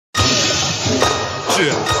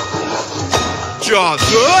shit. Jaws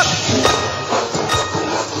up.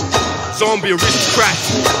 Zombie aristocrat.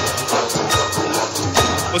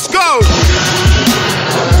 Let's go.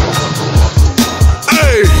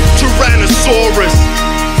 Hey, Tyrannsosaurus,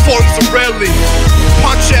 Fonzarelli.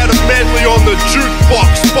 Punch out a medley on the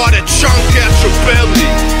jukebox, bite a chunk out your belly.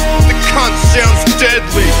 The cunt sounds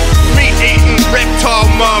deadly. Meat-eating reptile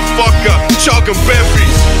motherfucker, chugging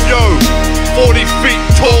bevies. Yo, 40 feet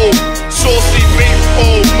tall, saucy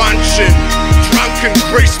meatball munching, drunken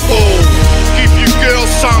greaseball. Give you girls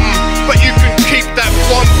something, but you can keep that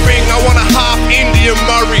blonde thing. I want a half Indian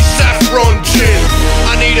Murray saffron gin.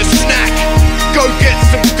 I need a snack, go get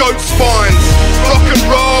some goat spines. Rock and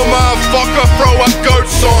roll motherfucker, throw up goat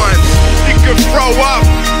signs. You can throw up,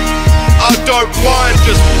 I don't mind,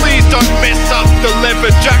 just please don't mess up the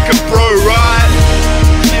leather jacket, bro, right?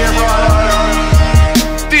 Yeah,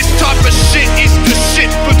 right. This type of shit is the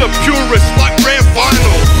shit for the purists, like rare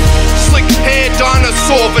vinyl. Slick hair,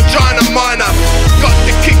 dinosaur, vagina minor. Got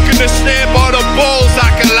the kick in the snare by the balls,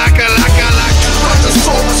 lacka.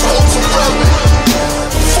 Dinosaurus, Fonzarelli.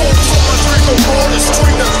 Full-time rigor mortis,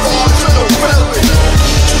 between the thighs and the belly.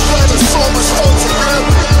 Dinosaurus,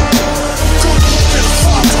 Fonzarelli. Good-looking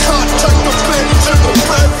fuck, can't take the pennies and the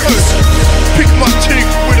bevies. Pick my teeth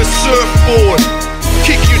with a surfboard.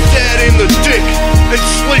 Kick your dad in the dick and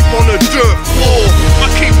sleep on the dirt floor. I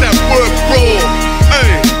keep that work raw.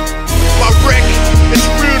 Hey, my wreck is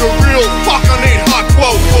real to real. Fuck, I need high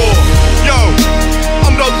quote for. Yo,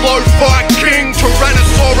 I'm the lo-fi king.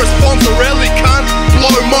 Tyrannosaurus Fonzarelli can't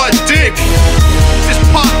blow my dick. This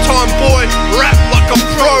part-time boy rap like a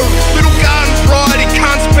pro. Little garden variety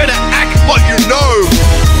cunts better act like you know.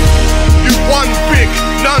 You one big,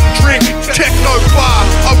 none drink, techno bar.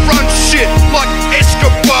 I run shit like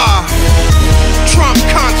Escobar. Trump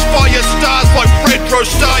cunts fire stars like Fred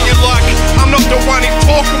Star. You like, I'm not the one he's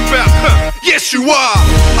talking about. Yes you are.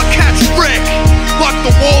 I catch wreck like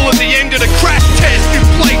the wall at the end of the crash test. You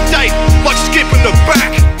play date like skipping the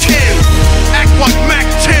back 10. Act like Mac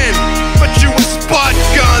 10, but you a spud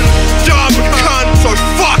gun. Djarmbi cunt, so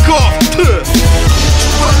fuck off.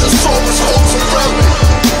 Tyrannsosaurus,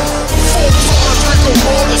 Fonzarelli. Full-time rigor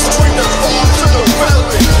mortis, between the thighs and the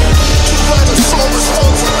belly. Tyrannsosaurus,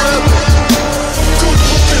 Fonzarelli.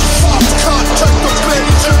 Good-looking fuck, can't take the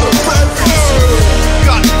pennies and the bevies.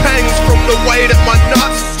 Got pangs from the way that my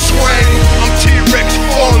nuts swang. I'm T-Rex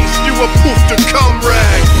Fonz, you a poof to cum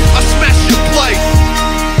rag. I smash your place,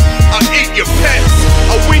 I eat your pets.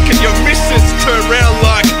 I wink at your missus, turn round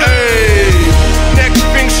like, hey. Next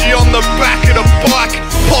thing she on the back of the bike,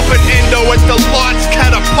 pop an endo at the lights,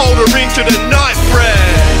 catapult her into the night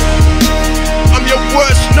bread. I'm your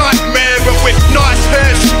worst nightmare, but with nice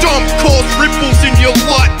hair. Stomp cause ripples in your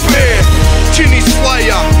light bear. Tinny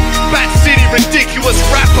Slayer, Bat City ridiculous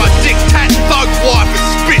rapper. Dictat thug life with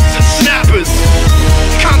spits and snappers.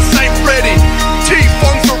 Cunts ain't ready. T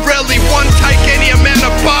Fonzarelli, one take any amount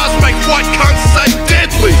of bars, make white cunts say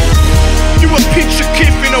deadly. You a pinch a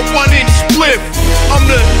kiff in a 1-inch spliff. I'm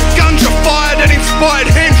the ganja fire that inspired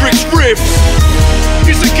Hendrix riffs.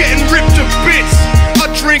 You're getting ripped to bits. I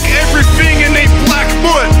drink everything and eat black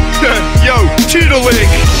mud. Yo, tiddling.